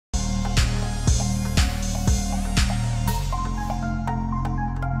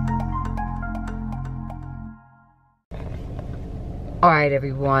All right,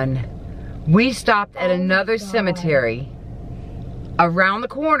 everyone. We stopped at another cemetery around the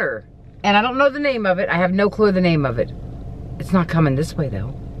corner. And I don't know the name of it. I have no clue the name of it. It's not coming this way,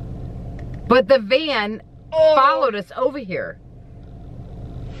 though. But the van followed us over here.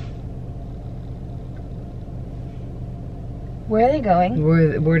 Where are they going?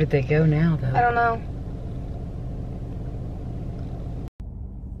 Where did they go now, though? I don't know.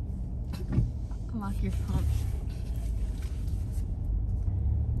 Lock your phone.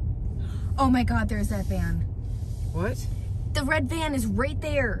 Oh my God, there's that van. What? The red van is right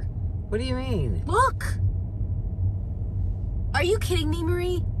there. What do you mean? Look! Are you kidding me,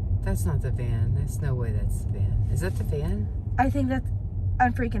 Marie? That's not the van. There's no way that's the van. Is that the van? I think that's...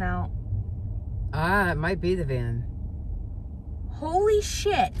 I'm freaking out. Ah, it might be the van. Holy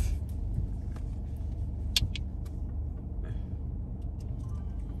shit.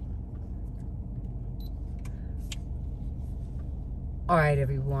 All right,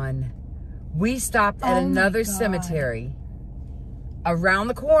 everyone. We stopped at another cemetery around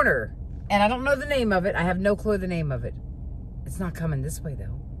the corner. And I don't know the name of it. I have no clue the name of it. It's not coming this way,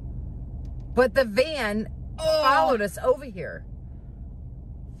 though. But the van followed us over here.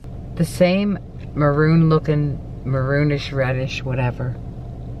 The same maroon-looking, maroonish, reddish, whatever.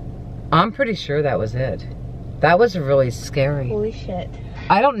 I'm pretty sure that was it. That was really scary. Holy shit.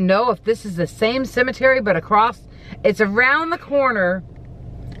 I don't know if this is the same cemetery, but it's around the corner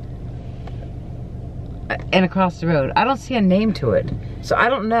and across the road. I don't see a name to it, so I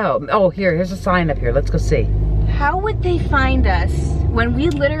don't know. Oh, here's a sign up here. Let's go see. How would they find us when we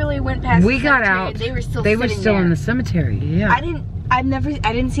literally went past we got out, they were still in the cemetery. Yeah. I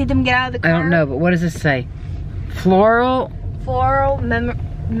didn't see them get out of the car. I don't know, but what does this say? Floral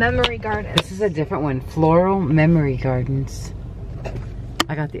Memory Gardens. This is a different one. Floral Memory Gardens.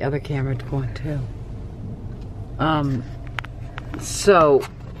 I got the other camera going too. So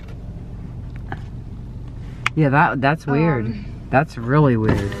yeah, that's weird. That's really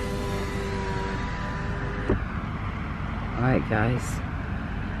weird. All right, guys.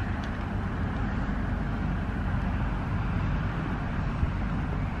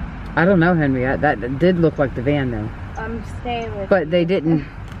 I don't know, Henriette. That did look like the van, though. I'm staying with. But they didn't.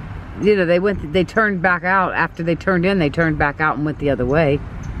 You know, they turned back out after they turned in. They turned back out and went the other way.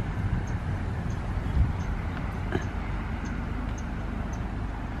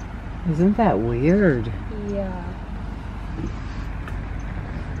 Isn't that weird? Yeah.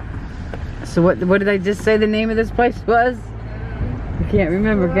 So what did I just say the name of this place was? You can't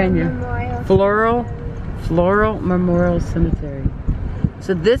remember, can you? Floral Memorial Cemetery.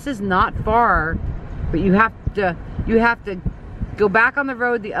 So this is not far, but you have to go back on the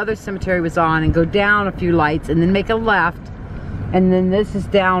road the other cemetery was on and go down a few lights and then make a left, and then this is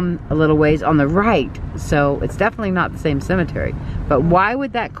down a little ways on the right. So it's definitely not the same cemetery. But why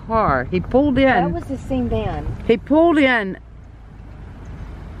would that car, he pulled in. That was the same van. He pulled in,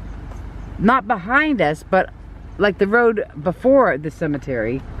 not behind us, but like the road before the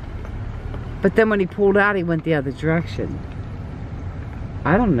cemetery. But then when he pulled out, he went the other direction.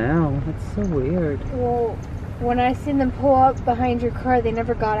 I don't know. That's so weird. Well, when I seen them pull up behind your car, they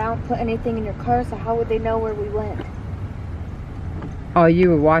never got out and put anything in your car, so how would they know where we went? Oh, you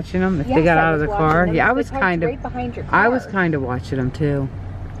were watching them? If yes, they got out of the car? Them. Yeah, I was kind of. Right behind your car. I was kind of watching them too.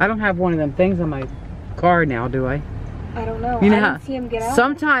 I don't have one of them things on my car now, do I? I don't know. You know, I didn't see him get out.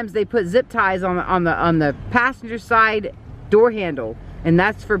 Sometimes they put zip ties on the passenger side door handle, and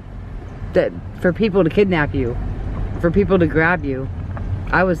that's for people to kidnap you, for people to grab you.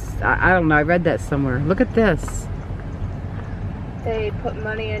 I don't know, I read that somewhere. Look at this. They put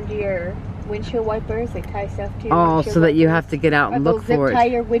money under your windshield wipers. They tie stuff to your windshield so that you have to get out and look for it. Zip tie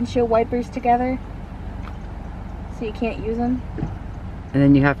your windshield wipers together so you can't use them. And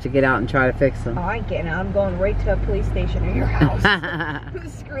then you have to get out and try to fix them. Oh, I ain't getting out. I'm going right to a police station or your house.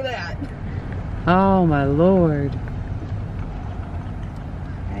 Screw that. Oh my Lord.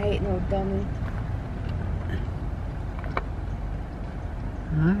 I ain't no dummy.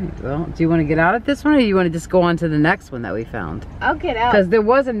 Alright, well, do you want to get out at this one, or do you want to just go on to the next one that we found? I'll get out. Because there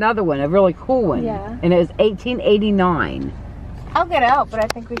was another one, a really cool one. Yeah. And it was 1889. I'll get out, but I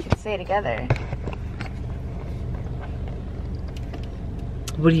think we should stay together.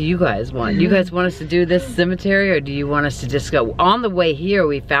 What do you guys want? You guys want us to do this cemetery, or do you want us to just go? On the way here,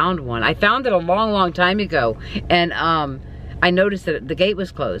 we found one. I found it a long, long time ago. And I noticed that the gate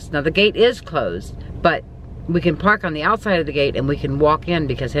was closed. Now, the gate is closed, but we can park on the outside of the gate and we can walk in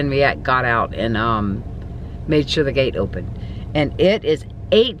because Henriette got out and made sure the gate opened. And it is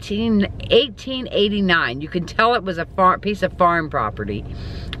 1889. You can tell it was a piece of farm property.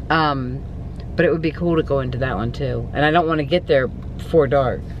 But it would be cool to go into that one too. And I don't want to get there before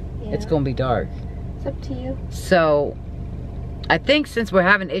dark. Yeah. It's gonna be dark. It's up to you. So I think since we're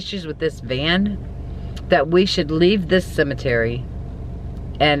having issues with this van, that we should leave this cemetery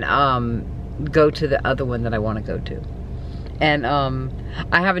and go to the other one that I want to go to. And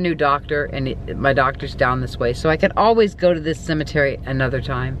I have a new doctor, and my doctor's down this way, so I can always go to this cemetery another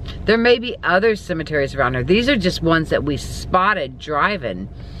time. There may be other cemeteries around here. These are just ones that we spotted driving.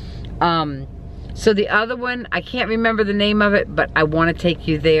 So the other one, I can't remember the name of it, but I want to take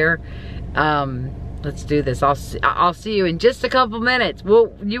you there. Let's do this. I'll see you in just a couple minutes.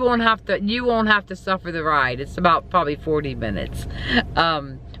 Well, you won't have to suffer the ride. It's about probably 40 minutes.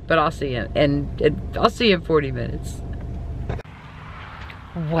 But I'll see you, and I'll see you in 40 minutes.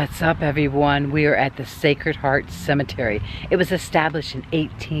 What's up, everyone? We are at the Sacred Heart Cemetery. It was established in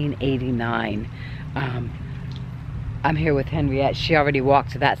 1889. I'm here with Henriette. She already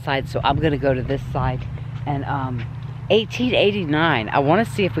walked to that side, so I'm gonna go to this side. And 1889. I want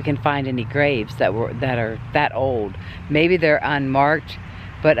to see if we can find any graves that are that old. Maybe they're unmarked,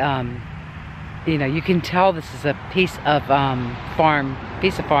 but you know, you can tell this is a piece of farmland.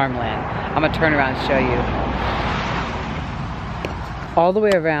 I'm gonna turn around and show you. All the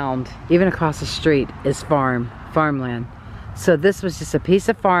way around, even across the street, is farmland. So this was just a piece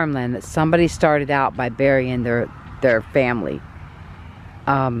of farmland that somebody started out by burying their family.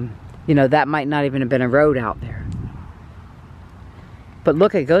 You know, that might not even have been a road out there. But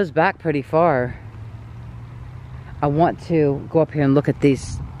look, it goes back pretty far. I want to go up here and look at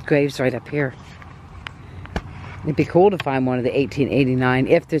these graves right up here. It'd be cool to find one of the 1889,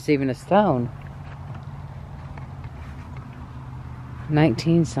 if there's even a stone.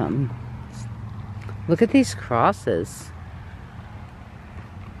 19 something. Look at these crosses.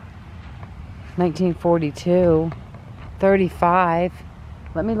 1942, 35.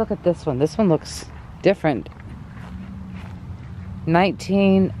 Let me look at this one. This one looks different.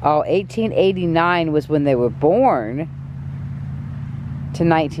 1889 was when they were born to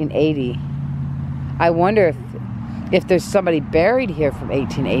 1980. I wonder if there's somebody buried here from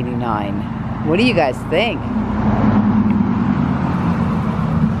 1889. What do you guys think?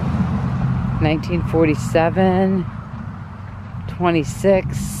 1947,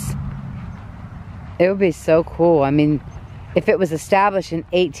 26. It would be so cool. I mean, if it was established in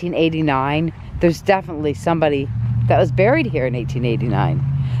 1889, there's definitely somebody that was buried here in 1889.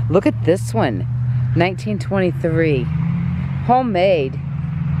 Look at this one, 1923, homemade.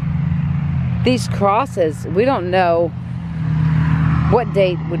 These crosses, we don't know what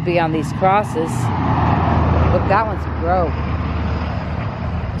date would be on these crosses. Look, that one's broke.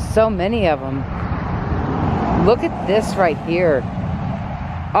 So many of them. Look at this right here.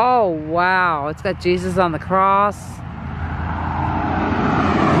 Oh wow, it's got Jesus on the cross.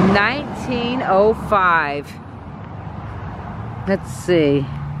 1905. Let's see.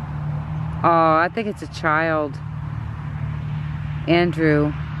 Oh, I think it's a child.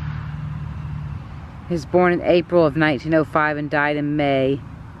 Andrew. He was born in April of 1905 and died in May.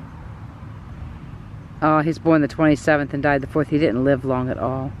 Oh, he's born the 27th and died the 4th. He didn't live long at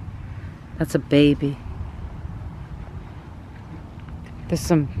all. That's a baby. There's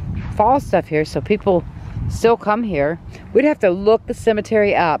some fall stuff here, so people still come here. We'd have to look the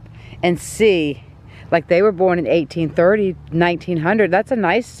cemetery up and see. Like, they were born in 1830, 1900. That's a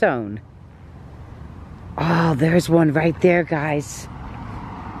nice stone. Oh, there's one right there, guys.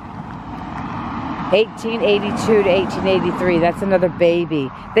 1882 to 1883. That's another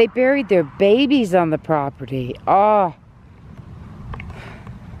baby. They buried their babies on the property. Oh.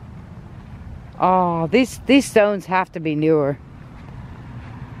 Oh, these stones have to be newer.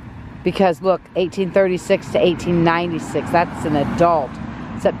 Because look, 1836 to 1896. That's an adult.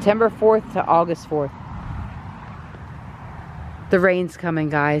 September 4th to August 4th. The rain's coming,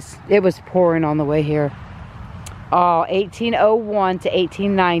 guys. It was pouring on the way here. Oh, 1801 to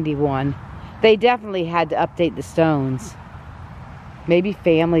 1891. They definitely had to update the stones. Maybe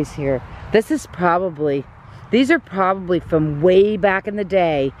families here. These are probably from way back in the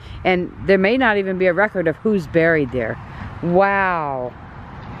day. And there may not even be a record of who's buried there. Wow.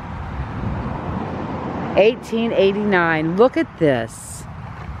 1889. Look at this.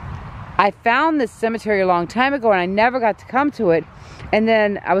 I found this cemetery a long time ago and I never got to come to it. And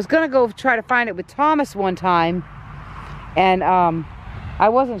then I was going to go try to find it with Thomas one time. And I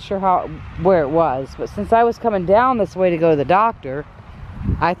wasn't sure where it was. But since I was coming down this way to go to the doctor,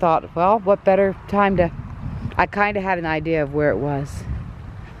 I thought, well, what better time to... I kind of had an idea of where it was.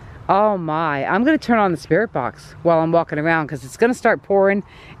 Oh my. I'm going to turn on the spirit box while I'm walking around because it's going to start pouring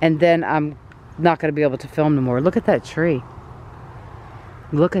and then I'm not going to be able to film no more. Look at that tree.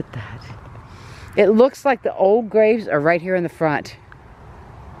 Look at that. It looks like the old graves are right here in the front.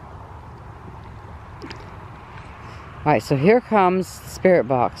 Alright, so here comes the spirit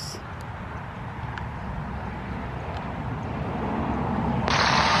box.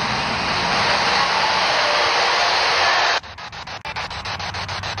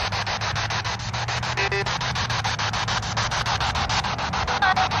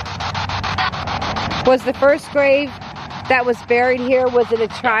 Was the first grave that was buried here, was it a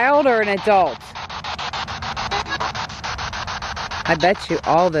child or an adult? I bet you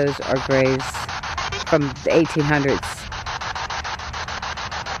all those are graves from the 1800s.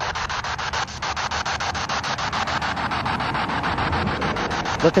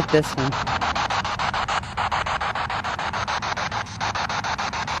 Look at this one.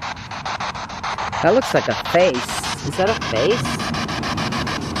 That looks like a face. Is that a face?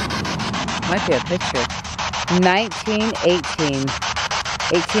 Might be a picture. 1918.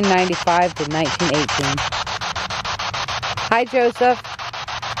 1895 to 1918. Hi, Joseph.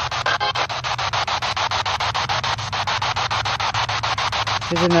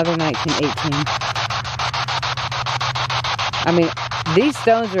 Here's another 1918. I mean, these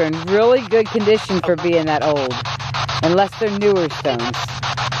stones are in really good condition for being that old. Unless they're newer stones.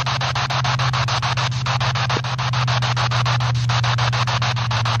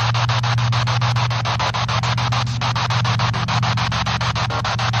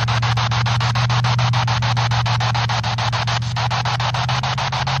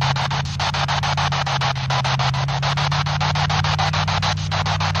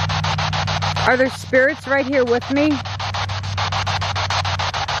 Are there spirits right here with me?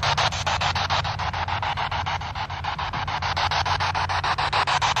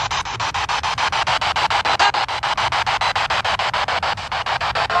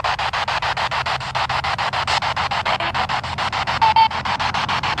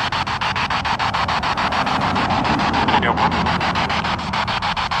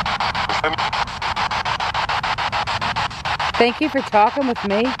 Thank you for talking with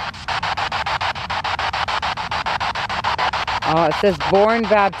me. Oh, it says born,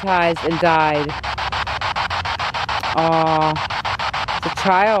 baptized, and died. Oh, it's a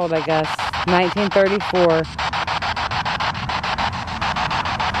child, I guess. 1934.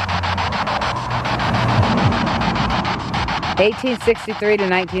 (1863 to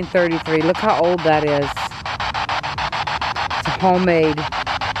 1933). Look how old that is. It's homemade.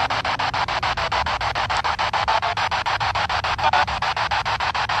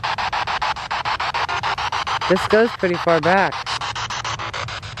 This goes pretty far back.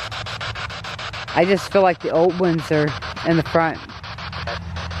 I just feel like the old ones are in the front.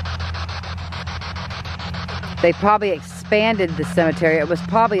 They probably expanded the cemetery. It was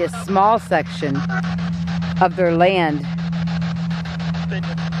probably a small section of their land.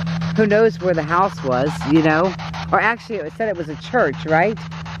 Who knows where the house was, you know? Or actually, it said it was a church, right?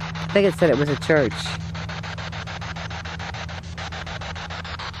 I think it said it was a church.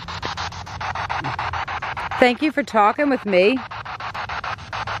 Thank you for talking with me.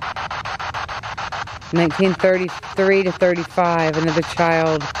 1933 to 35, another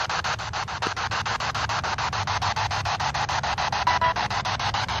child.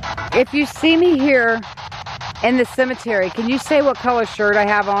 If you see me here in the cemetery, can you say what color shirt I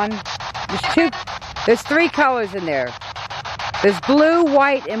have on? There's three colors in there. There's blue,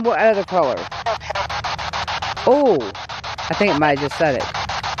 white, and what other color? Oh, I think it might have just said it.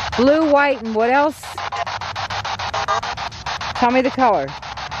 Blue, white, and what else? Tell me the color.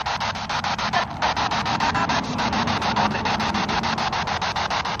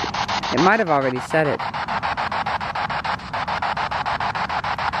 It might have already said it.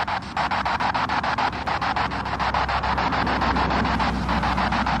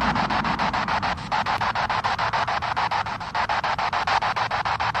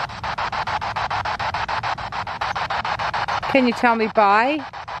 Can you tell me bye?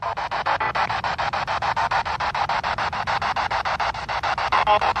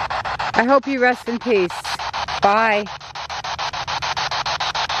 I hope you rest in peace. Bye.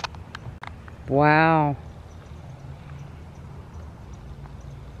 Wow.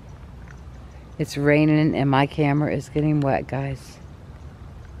 It's raining and my camera is getting wet, guys.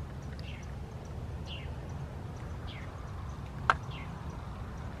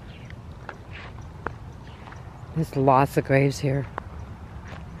 There's lots of graves here.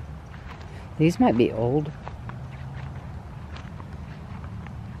 These might be old.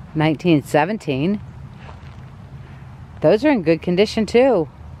 1917. Those are in good condition too.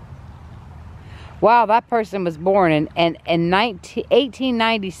 Wow, that person was born in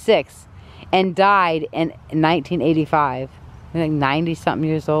 1896 and died in 1985. They're like 90 something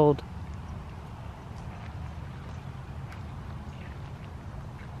years old.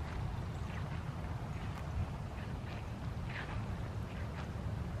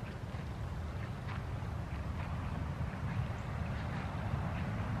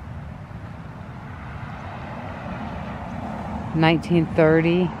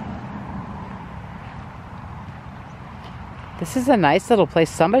 1930. This is a nice little place.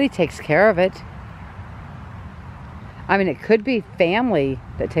 Somebody takes care of it. I mean, it could be family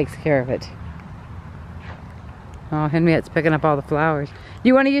that takes care of it. Oh, Henriette's picking up all the flowers.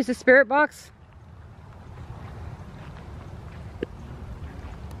 You want to use the spirit box?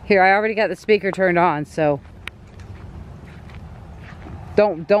 Here, I already got the speaker turned on, so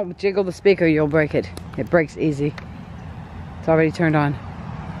don't jiggle the speaker, you'll break it. It breaks easy. It's already turned on.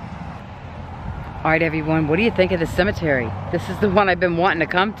 All right, everyone, what do you think of the cemetery? This is the one I've been wanting to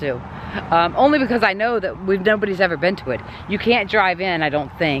come to. Only because I know that nobody's ever been to it. You can't drive in, I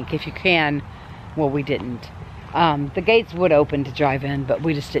don't think. If you can, well, we didn't. The gates would open to drive in, but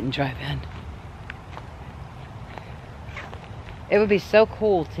we just didn't drive in. It would be so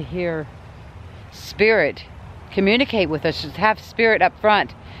cool to hear spirit communicate with us, just have spirit up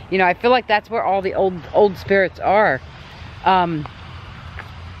front. You know, I feel like that's where all the old spirits are.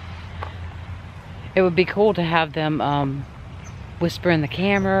 It would be cool to have them whisper in the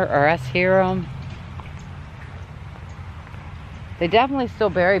camera or us hear them. They definitely still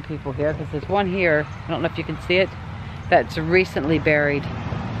bury people here, because there's one here, I don't know if you can see it, that's recently buried.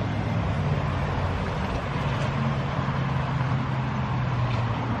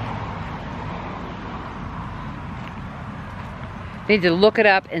 We need to look it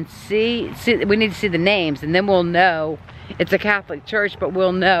up and see, we need to see the names, and then we'll know. It's a Catholic church, but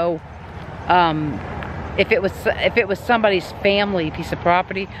we'll know if it was somebody's family piece of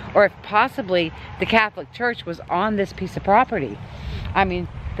property, or if possibly the Catholic Church was on this piece of property. I mean,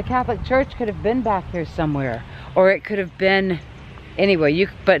 the Catholic Church could have been back here somewhere, or it could have been anyway.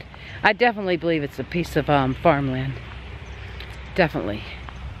 But I definitely believe it's a piece of farmland. Definitely.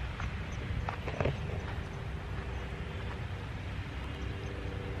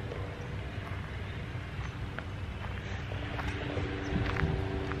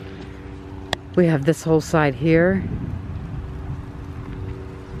 We have this whole side here.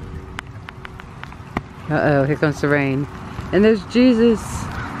 Uh-oh, here comes the rain. And there's Jesus.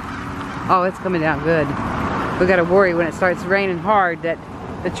 Oh, it's coming down good. We gotta worry when it starts raining hard that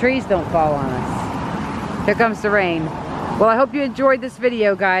the trees don't fall on us. Here comes the rain. Well, I hope you enjoyed this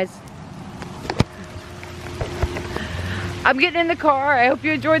video, guys. I'm getting in the car. I hope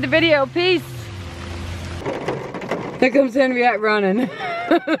you enjoyed the video. Peace. Here comes Henriette running.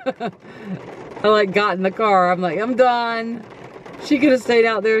 I like got in the car. I'm like, I'm done. She could have stayed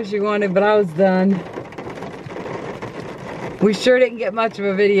out there if she wanted, but I was done. We sure didn't get much of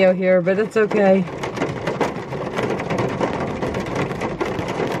a video here, but it's okay.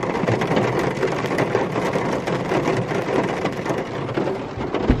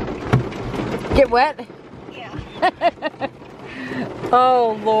 Get wet? Yeah.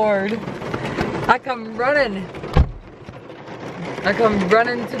 Oh, Lord. I come running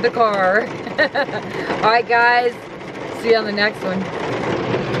to the car. Alright, guys. See you on the next one.